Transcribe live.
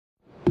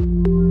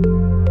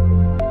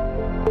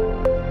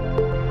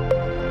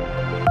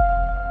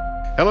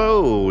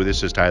Hello,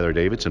 this is Tyler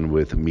Davidson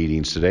with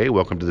Meetings Today.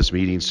 Welcome to this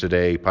Meetings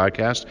Today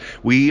podcast.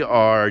 We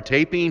are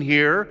taping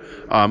here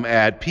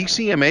at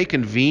PCMA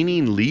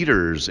Convening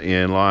Leaders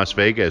in Las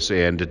Vegas,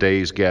 and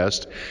today's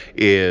guest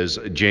is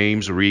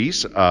James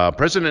Reese,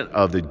 president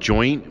of the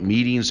Joint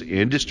Meetings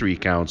Industry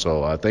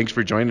Council. Thanks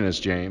for joining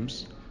us,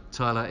 James.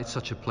 Tyler, it's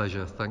such a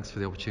pleasure. Thanks for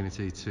the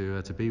opportunity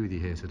to be with you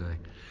here today.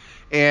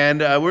 And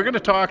we're going to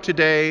talk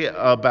today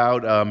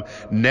about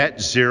net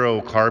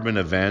zero carbon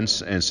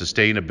events and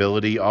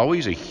sustainability.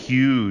 Always a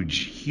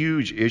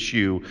huge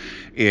issue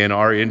in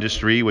our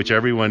industry, which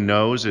everyone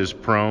knows is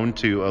prone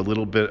to a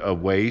little bit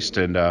of waste.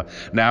 And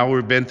now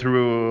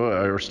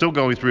we're still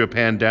going through a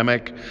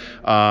pandemic,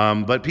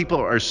 but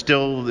it's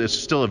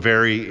still a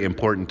very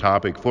important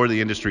topic for the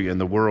industry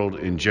and the world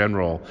in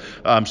general.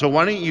 So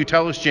why don't you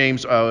tell us,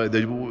 James,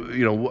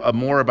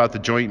 more about the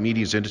Joint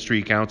Meetings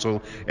Industry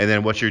Council, and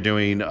then what you're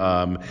doing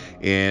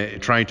in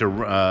trying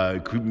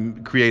to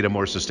create a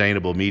more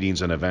sustainable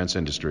meetings and events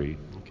industry.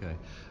 Okay.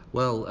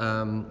 Well,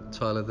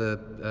 Tyler,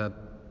 the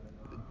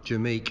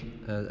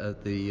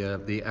JMEC,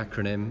 the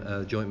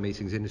acronym, Joint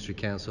Meetings Industry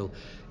Council,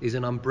 is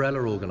an umbrella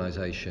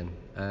organisation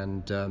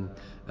and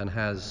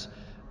has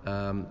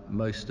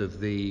most of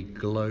the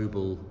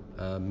global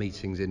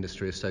meetings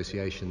industry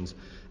associations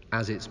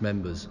as its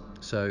members.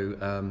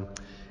 So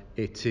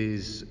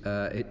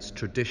it's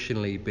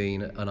traditionally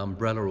been an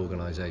umbrella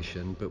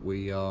organisation, but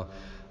we are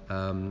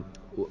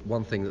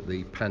one thing that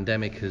the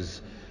pandemic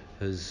has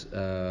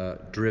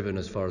driven,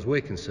 as far as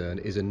we're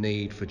concerned, is a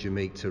need for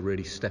JMEC to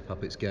really step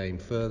up its game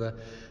further,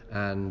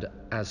 and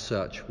as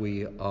such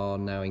we are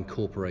now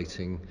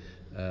incorporating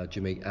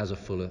JMEC as a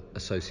full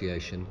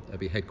association. It'll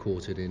be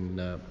headquartered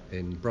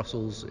in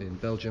Brussels, in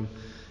Belgium,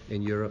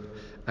 in Europe,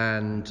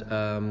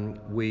 and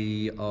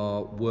we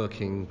are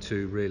working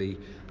to really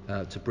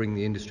to bring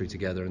the industry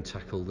together and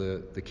tackle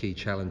the key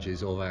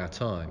challenges of our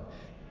time.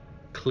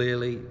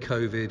 Clearly,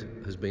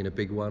 COVID has been a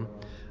big one,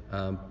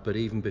 but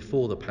even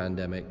before the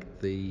pandemic,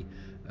 the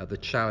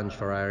challenge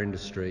for our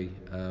industry,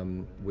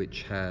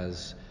 which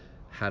has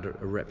had a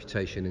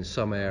reputation in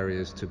some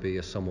areas to be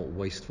a somewhat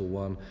wasteful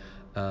one,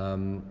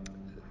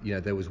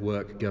 there was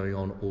work going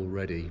on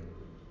already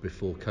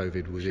before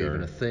COVID was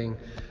even a thing.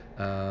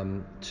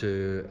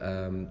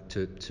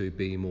 To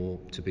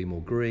be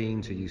more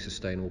green, to use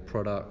sustainable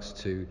products,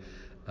 to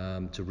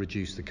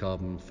reduce the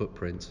carbon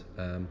footprint.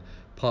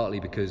 Partly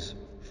because,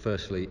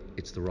 firstly,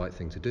 it's the right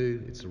thing to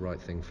do. It's the right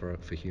thing for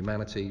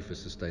humanity, for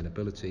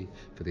sustainability,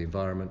 for the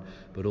environment,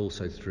 but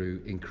also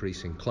through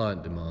increasing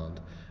client demand.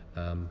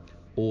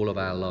 All of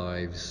our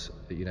lives,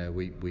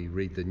 we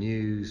read the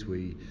news,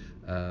 we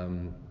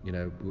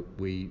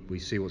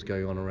see what's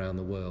going on around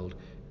the world.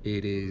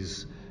 It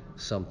is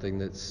something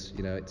that's,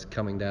 it's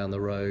coming down the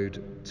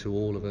road to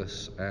all of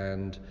us,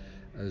 and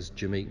as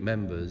JMEC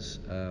members,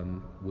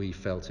 we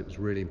felt it was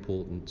really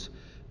important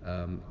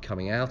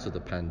coming out of the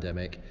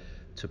pandemic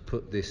to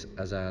put this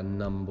as our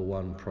number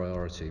one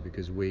priority,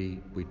 because we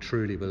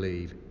truly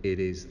believe it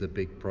is the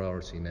big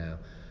priority now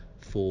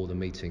for the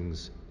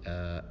meetings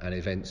and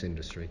events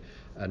industry.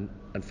 And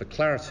for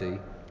clarity,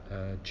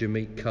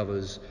 JMEC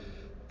covers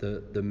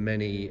the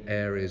many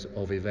areas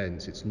of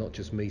events. It's not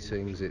just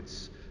meetings,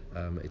 it's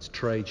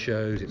trade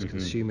shows, it's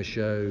consumer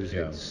shows,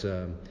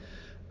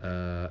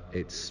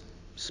 it's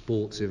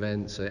sports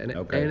events,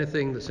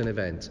 anything that's an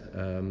event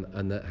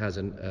and that has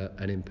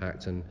an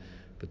impact and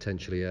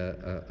potentially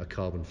a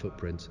carbon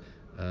footprint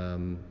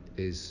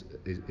is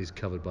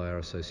covered by our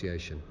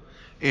association.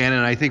 And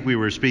I think we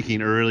were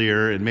speaking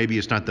earlier, and maybe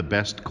it's not the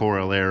best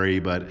corollary,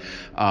 but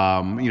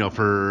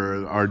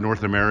for our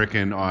North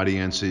American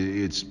audience,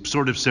 it's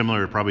sort of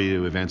similar probably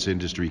to Events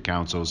Industry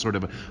Council, sort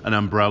of an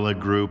umbrella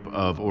group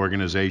of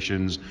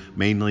organizations,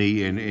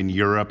 mainly in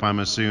Europe, I'm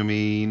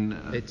assuming.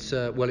 It's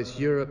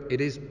Europe. It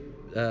is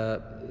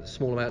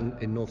small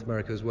amount in North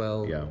America as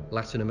well,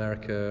 Latin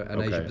America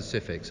and Asia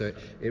Pacific. So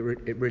it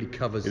really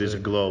covers. It is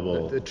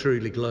global. The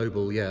truly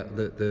global,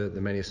 the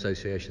many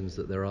associations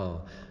that there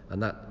are,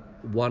 and that.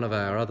 One of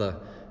our other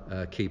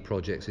key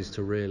projects is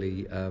to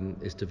really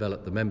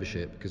develop the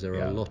membership, because there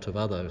are a lot of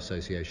other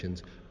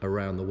associations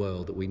around the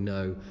world that we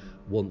know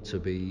want to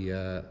be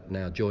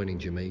now joining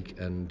JMEC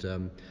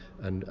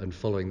and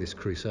following this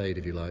crusade,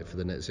 if you like, for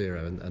the net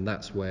zero, and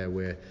that's where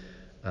we've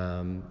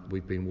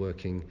been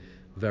working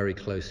very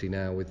closely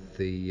now with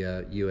the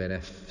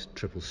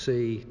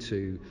UNFCCC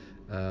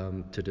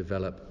to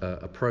develop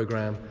a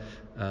program,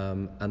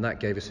 and that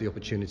gave us the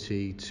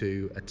opportunity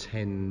to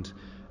attend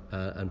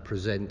and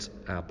present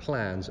our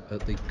plans at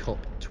the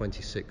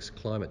COP26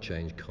 climate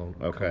change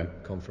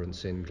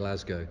conference in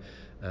Glasgow,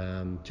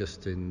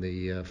 just in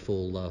the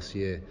fall last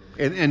year.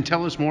 And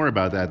tell us more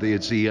about that.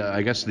 It's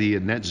the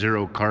Net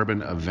Zero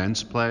Carbon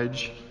Events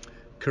Pledge.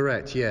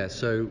 Correct. Yeah.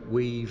 So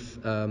we've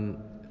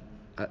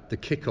the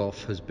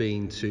kickoff has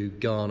been to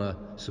garner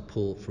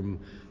support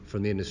from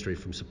the industry,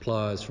 from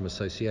suppliers, from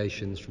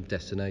associations, from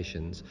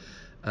destinations,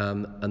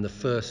 and the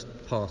first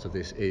part of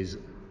this is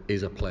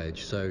a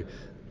pledge. So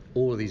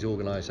all of these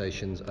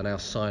organisations are now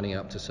signing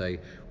up to say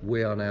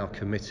we are now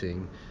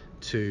committing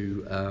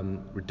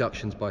to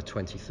reductions by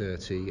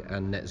 2030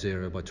 and net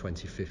zero by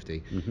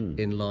 2050,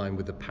 in line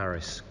with the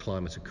Paris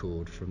Climate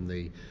Accord from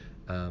the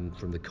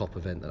COP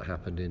event that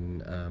happened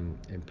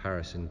in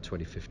Paris in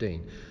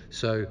 2015.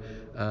 So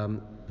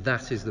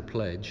that is the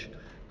pledge.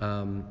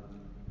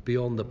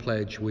 Beyond the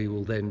pledge, we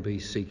will then be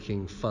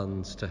seeking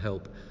funds to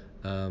help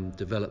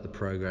develop the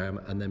program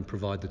and then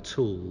provide the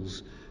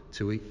tools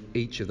to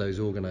each of those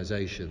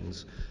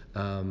organisations,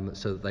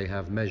 so that they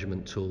have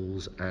measurement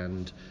tools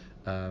and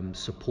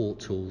support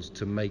tools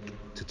to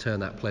turn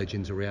that pledge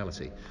into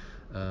reality.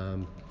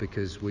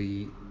 Because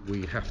we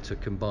have to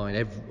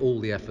combine all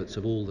the efforts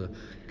of all the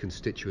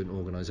constituent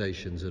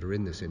organisations that are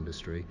in this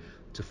industry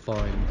to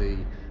find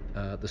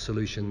the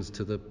solutions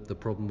to the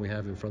problem we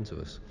have in front of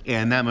us.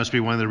 And that must be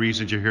one of the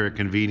reasons you're here at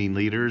Convening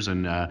Leaders,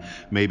 and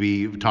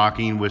maybe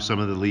talking with some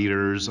of the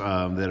leaders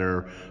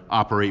that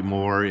operate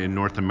more in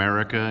North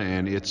America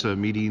and its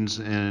meetings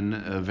and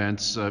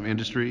events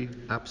industry.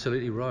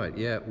 Absolutely right.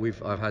 Yeah,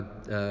 I've had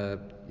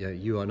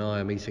you and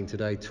I are meeting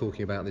today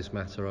talking about this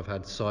matter. I've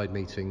had side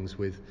meetings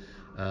with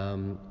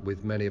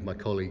many of my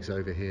colleagues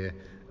over here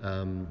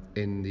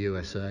in the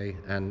USA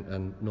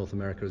and North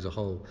America as a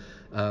whole.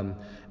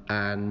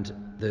 And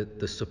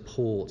the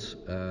support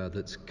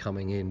that's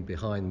coming in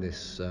behind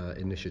this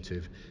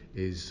initiative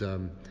is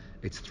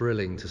it's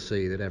thrilling to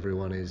see that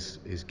everyone is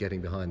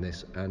getting behind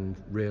this and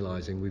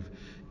realising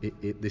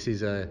this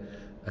is a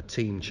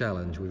team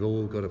challenge. We've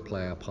all got to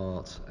play our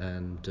part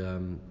and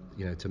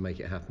to make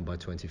it happen by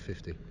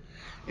 2050.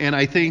 And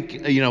I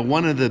think,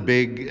 one of the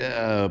big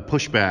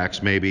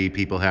pushbacks maybe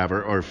people have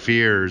or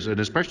fears, and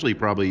especially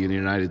probably in the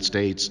United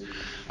States,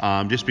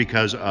 just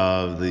because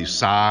of the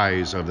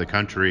size of the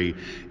country,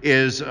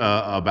 is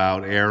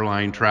about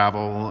airline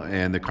travel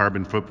and the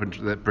carbon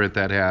footprint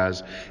that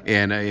has.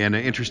 And an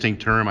interesting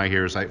term I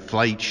hear is like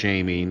flight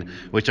shaming,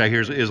 which I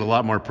hear is a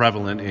lot more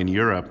prevalent in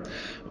Europe.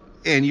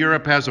 And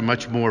Europe has a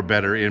much more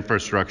better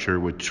infrastructure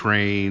with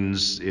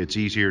trains. It's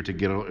easier to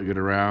get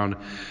around.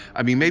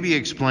 I mean, maybe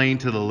explain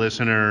to the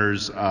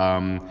listeners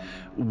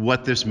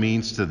what this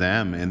means to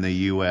them in the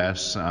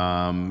U.S.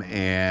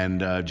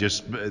 And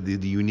just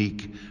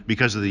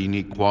because of the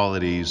unique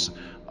qualities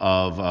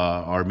of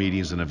our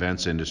meetings and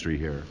events industry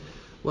here.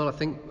 Well, I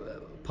think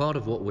part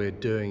of what we're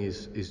doing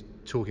is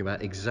talking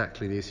about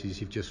exactly the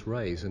issues you've just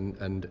raised,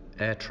 and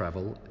air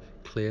travel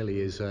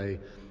clearly is a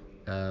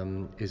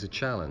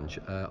challenge.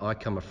 I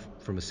come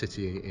from a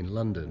city in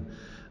London,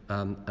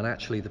 and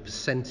actually the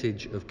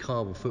percentage of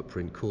carbon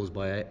footprint caused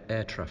by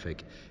air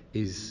traffic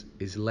is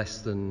less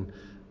than,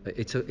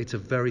 it's a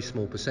very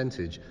small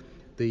percentage.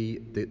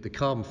 The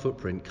carbon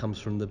footprint comes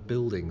from the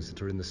buildings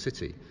that are in the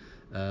city,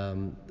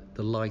 the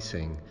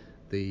lighting,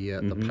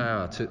 the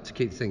power to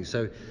keep things.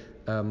 So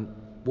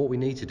what we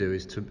need to do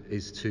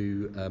is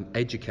to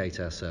educate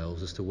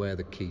ourselves as to where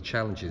the key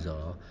challenges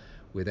are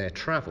with air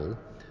travel.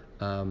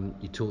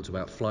 You talked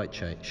about flight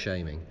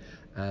shaming,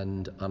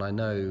 and I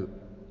know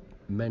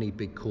many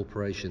big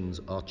corporations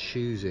are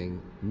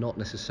choosing not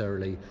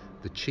necessarily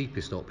the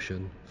cheapest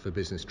option for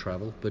business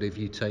travel, but if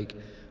you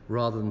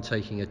rather than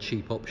taking a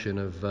cheap option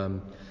of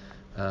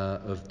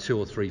 2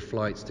 or 3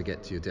 flights to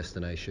get to your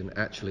destination,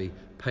 actually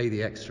pay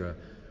the extra,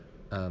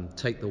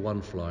 take the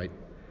one flight,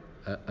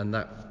 and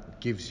that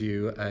gives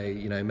you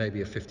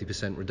maybe a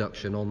 50%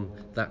 reduction on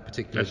that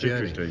particular journey.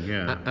 That's interesting,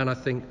 yeah. And I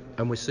think,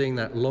 and we're seeing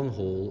that long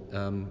haul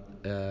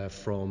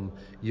from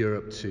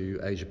Europe to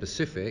Asia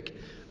Pacific,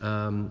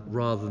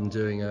 rather than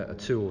doing a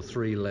 2 or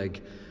 3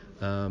 leg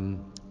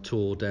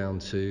tour down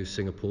to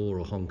Singapore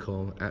or Hong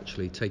Kong,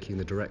 actually taking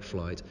the direct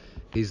flight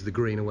is the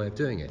greener way of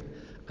doing it.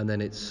 And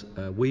then it's,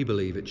 we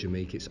believe at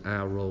Jamaica, it's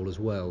our role as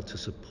well to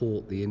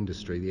support the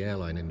industry, the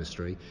airline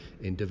industry,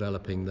 in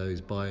developing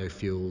those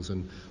biofuels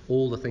and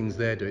all the things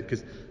they're doing,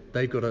 because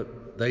they've got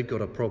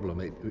a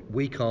problem.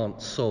 We can't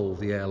solve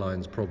the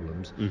airlines'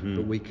 problems,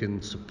 but we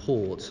can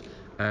support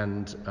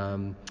and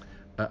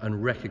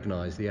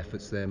recognise the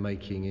efforts they're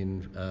making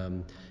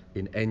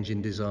in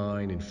engine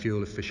design, in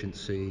fuel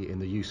efficiency, in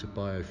the use of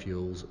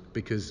biofuels,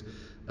 because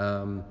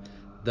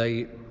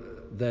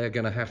they're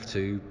going to have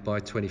to, by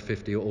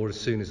 2050 or as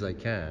soon as they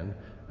can,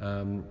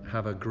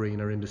 have a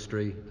greener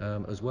industry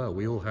as well.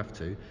 We all have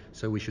to,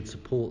 so we should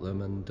support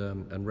them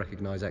and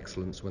recognise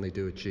excellence when they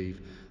do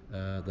achieve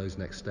those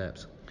next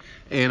steps.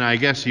 And I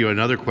guess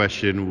another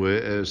question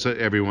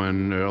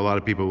a lot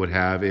of people would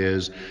have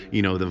is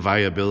the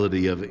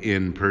viability of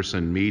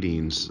in-person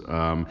meetings.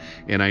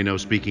 And I know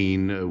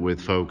speaking with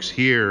folks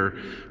here,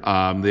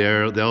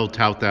 they'll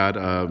tout that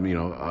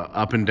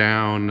up and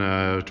down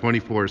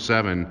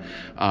 24/7.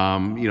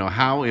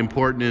 How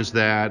important is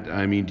that?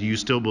 I mean, do you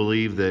still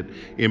believe that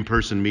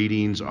in-person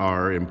meetings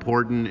are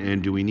important,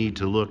 and do we need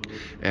to look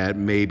at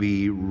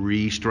maybe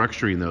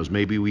restructuring those?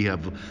 Maybe we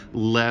have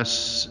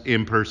less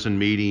in-person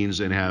meetings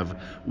and have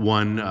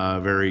one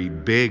very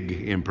big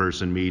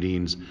in-person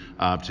meetings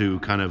to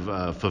kind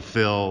of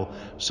fulfill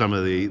some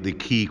of the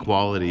key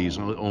qualities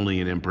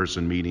only an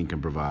in-person meeting can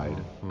provide.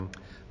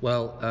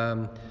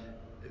 Well,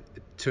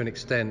 to an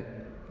extent,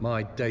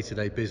 my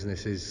day-to-day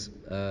business is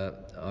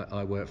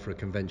I work for a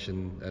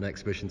convention and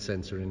exhibition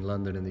centre in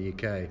London in the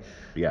UK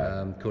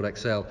called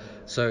Excel.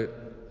 So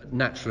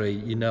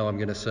naturally, I'm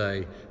going to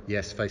say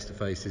yes,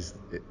 face-to-face is,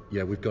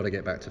 we've got to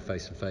get back to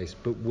face-to-face.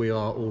 But we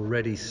are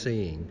already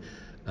seeing,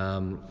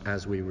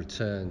 as we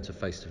return to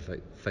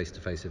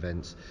face-to-face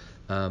events,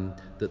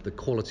 that the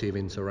quality of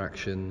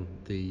interaction,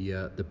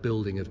 the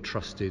building of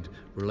trusted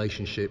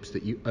relationships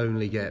that you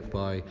only get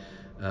by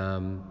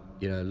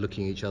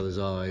looking each other's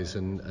eyes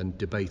and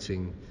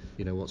debating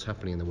what's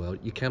happening in the world.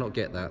 You cannot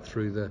get that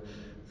through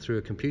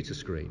a computer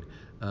screen.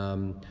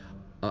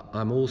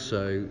 I'm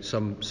also,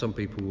 some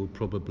people will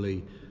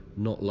probably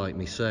not like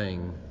me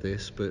saying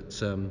this,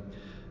 but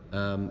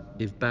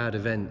if bad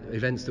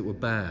events that were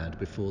bad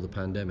before the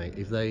pandemic,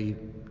 if they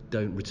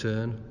don't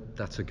return,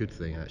 that's a good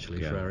thing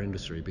actually for our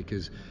industry,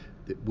 because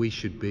we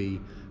should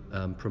be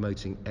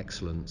promoting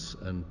excellence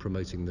and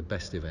promoting the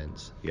best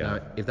events. Now,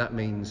 if that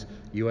means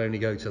you only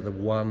go to the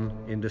one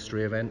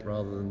industry event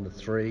rather than the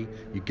three,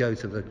 you go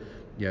to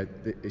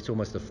it's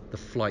almost the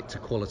flight to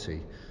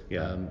quality.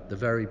 The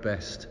very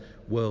best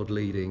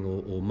world-leading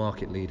or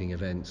market-leading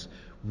events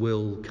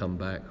will come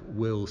back,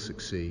 will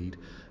succeed,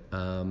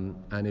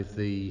 and if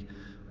the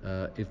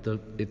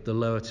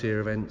lower-tier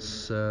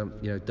events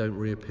don't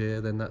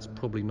reappear, then that's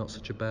probably not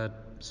such a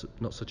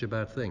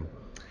bad thing.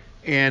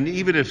 And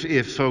even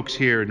if folks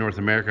here in North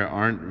America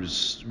aren't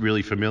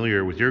really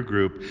familiar with your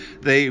group,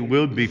 they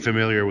will be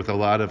familiar with a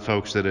lot of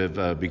folks that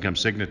have become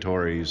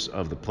signatories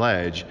of the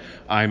pledge.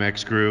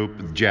 IMEX Group,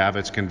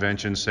 Javits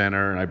Convention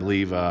Center, and I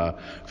believe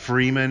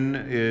Freeman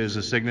is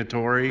a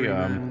signatory.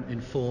 Freeman,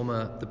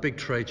 Informa, the big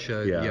trade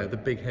show, the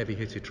big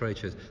heavy-hitter trade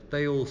shows.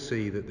 They all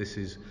see that this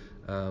is,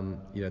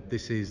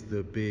 this is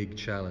the big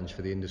challenge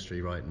for the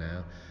industry right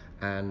now,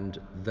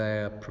 and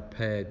they're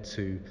prepared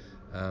to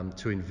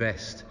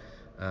invest.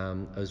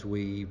 As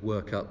we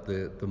work up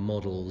the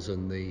models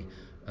and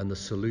the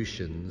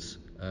solutions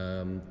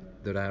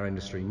that our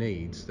industry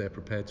needs, they're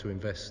prepared to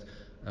invest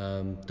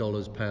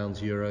dollars, pounds,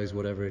 euros,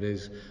 whatever it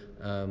is,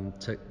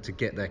 to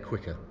get there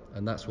quicker.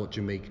 And that's what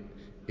Jamic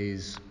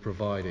is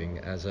providing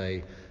as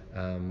a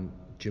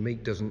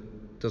Jamic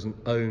doesn't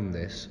own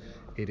this.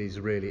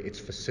 It's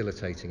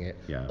facilitating it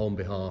on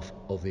behalf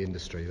of the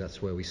industry.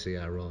 That's where we see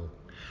our role.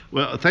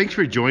 Well, thanks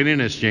for joining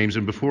us, James.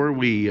 And before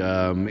we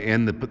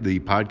end the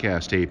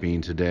podcast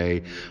taping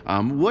today,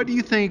 what do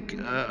you think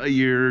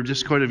your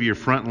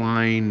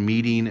frontline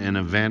meeting and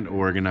event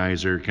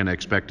organizer can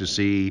expect to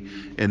see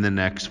in the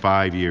next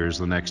 5 years,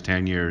 the next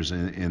 10 years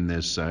in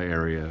this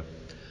area?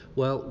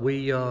 Well,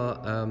 we've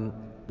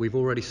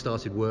already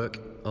started work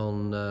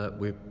on.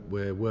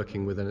 We're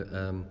working with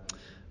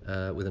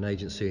an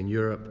agency in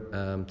Europe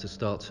to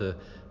start to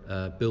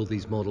build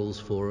these models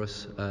for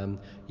us.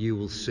 You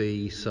will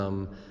see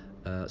some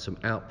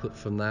output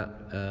from that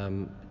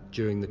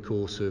during the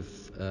course of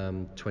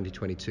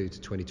 2022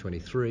 to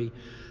 2023,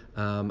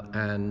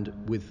 and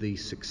with the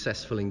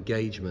successful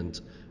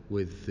engagement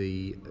with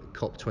the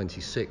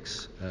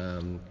COP26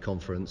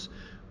 conference,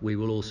 we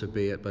will also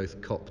be at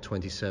both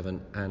COP27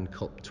 and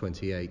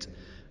COP28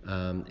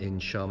 in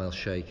Sharm el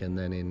Sheikh and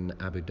then in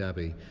Abu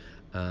Dhabi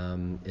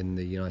in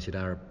the United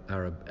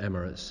Arab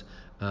Emirates,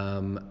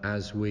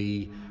 as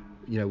we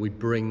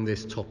bring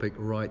this topic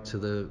right to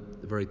the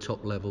very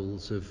top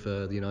levels of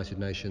the United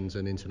Nations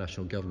and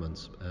international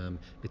governments.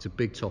 It's a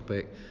big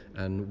topic,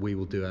 and we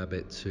will do our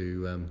bit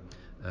to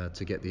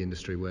get the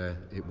industry where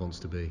it wants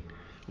to be.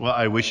 Well,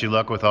 I wish you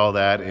luck with all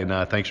that,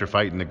 and thanks for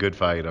fighting the good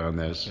fight on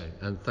this.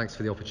 Okay. And thanks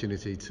for the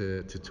opportunity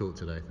to talk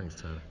today. Thanks,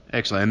 Tyler.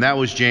 Excellent. And that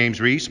was James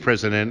Reese,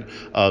 President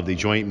of the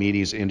Joint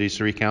Meetings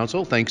Industry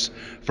Council. Thanks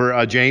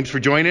for James for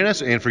joining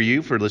us, and for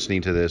you for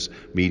listening to this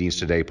Meetings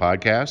Today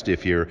podcast.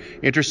 If you're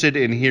interested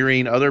in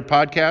hearing other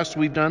podcasts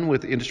we've done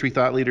with industry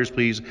thought leaders,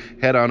 please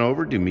head on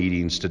over to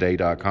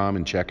meetingstoday.com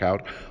and check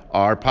out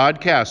our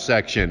podcast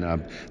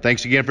section.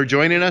 Thanks again for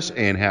joining us,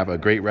 and have a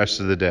great rest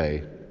of the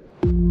day.